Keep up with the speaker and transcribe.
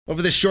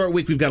Over this short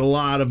week, we've got a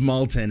lot of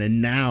Malton,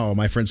 and now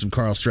my friends from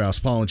Karl, Strauss,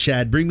 Paul, and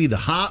Chad bring me the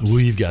hops.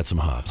 We've got some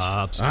hops.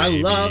 Hops, I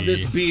baby. love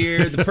this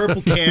beer. The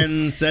purple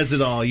can says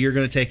it all. You're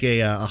going to take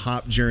a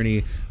hop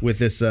journey with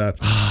this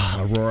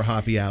Aurora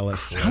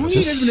Hoppyalis. How long have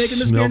you guys been making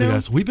this beer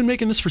now? We've been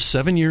making this for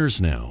 7 years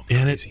now,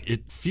 and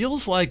it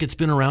feels like it's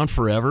been around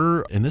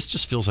forever, and this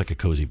just feels like a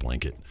cozy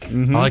blanket. I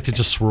like to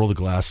just swirl the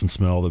glass and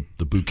smell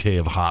the bouquet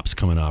of hops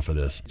coming off of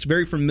this. It's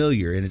very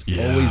familiar, and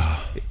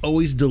it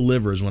always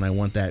delivers when I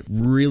want that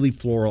really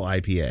floral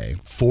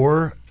IPA.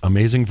 4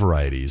 amazing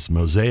varieties: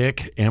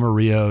 Mosaic,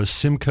 Amarillo,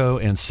 Simcoe,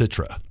 and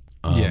Citra.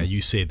 Yeah,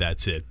 you say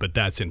that's it, but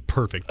that's in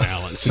perfect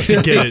balance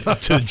to get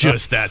it to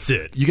just that's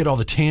it. You get all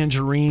the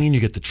tangerine, you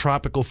get the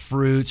tropical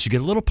fruits, you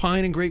get a little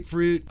pine and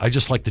grapefruit. I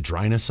just like the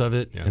dryness of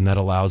it, and that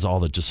allows all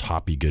the just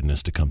hoppy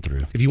goodness to come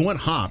through. If you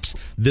want hops,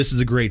 this is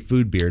a great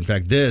food beer. In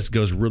fact, this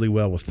goes really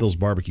well with Phil's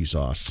barbecue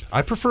sauce.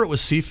 I prefer it with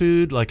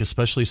seafood, like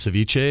especially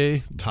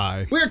ceviche.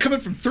 Thai. We're coming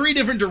from 3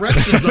 different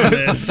directions on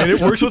this. And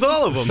it works with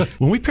all of them.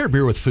 When we pair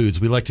beer with foods,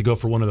 we like to go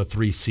for one of the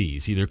 3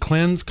 C's, either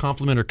cleanse,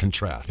 complement, or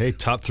contrast. Hey,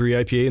 top 3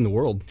 IPA in the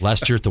world.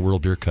 Last year at the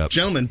World Beer Cup.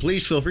 Gentlemen,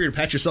 please feel free to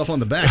pat yourself on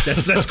the back.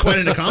 That's quite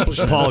an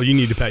accomplishment. Paul, you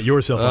need to pat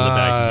yourself on the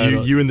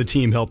back. You and the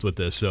team helped with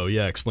this, so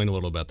yeah, explain a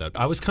little about that.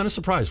 I was kind of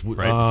surprised.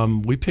 Right.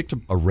 We picked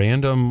a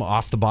random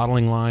off the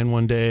bottling line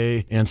one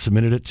day and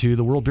submitted it to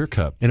the World Beer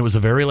Cup. And it was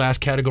the very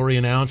last category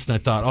announced, and I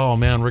thought, oh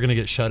man, we're going to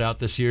get shut out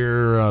this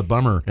year.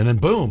 Bummer. And then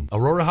boom,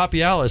 Aurora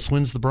Hoppyalis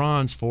wins the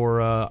bronze for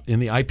in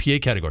the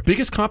IPA category.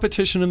 Biggest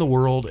competition in the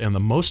world and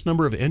the most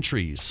number of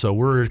entries. So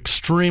we're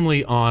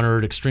extremely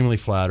honored, extremely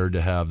flattered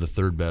to have the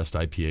 3rd best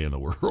IPA in the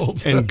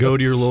world. And go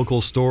to your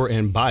local store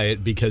and buy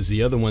it, because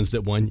the other ones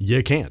that won,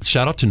 you can't.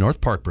 Shout out to North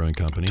Park Brewing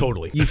Company.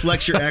 Totally. You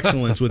flex your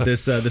excellence with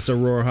this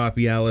Aurora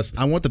Hoppyalis.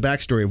 I want the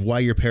backstory of why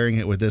you're pairing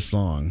it with this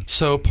song.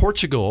 So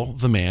Portugal,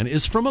 the man,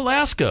 is from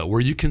Alaska,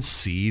 where you can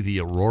see the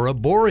Aurora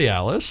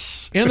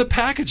Borealis. And the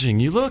packaging,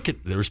 you look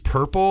at, there's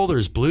purple,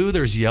 there's blue,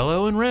 there's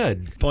yellow, and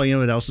red. Paul, you know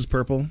what else is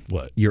purple?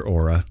 What? Your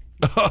aura.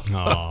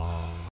 Aww.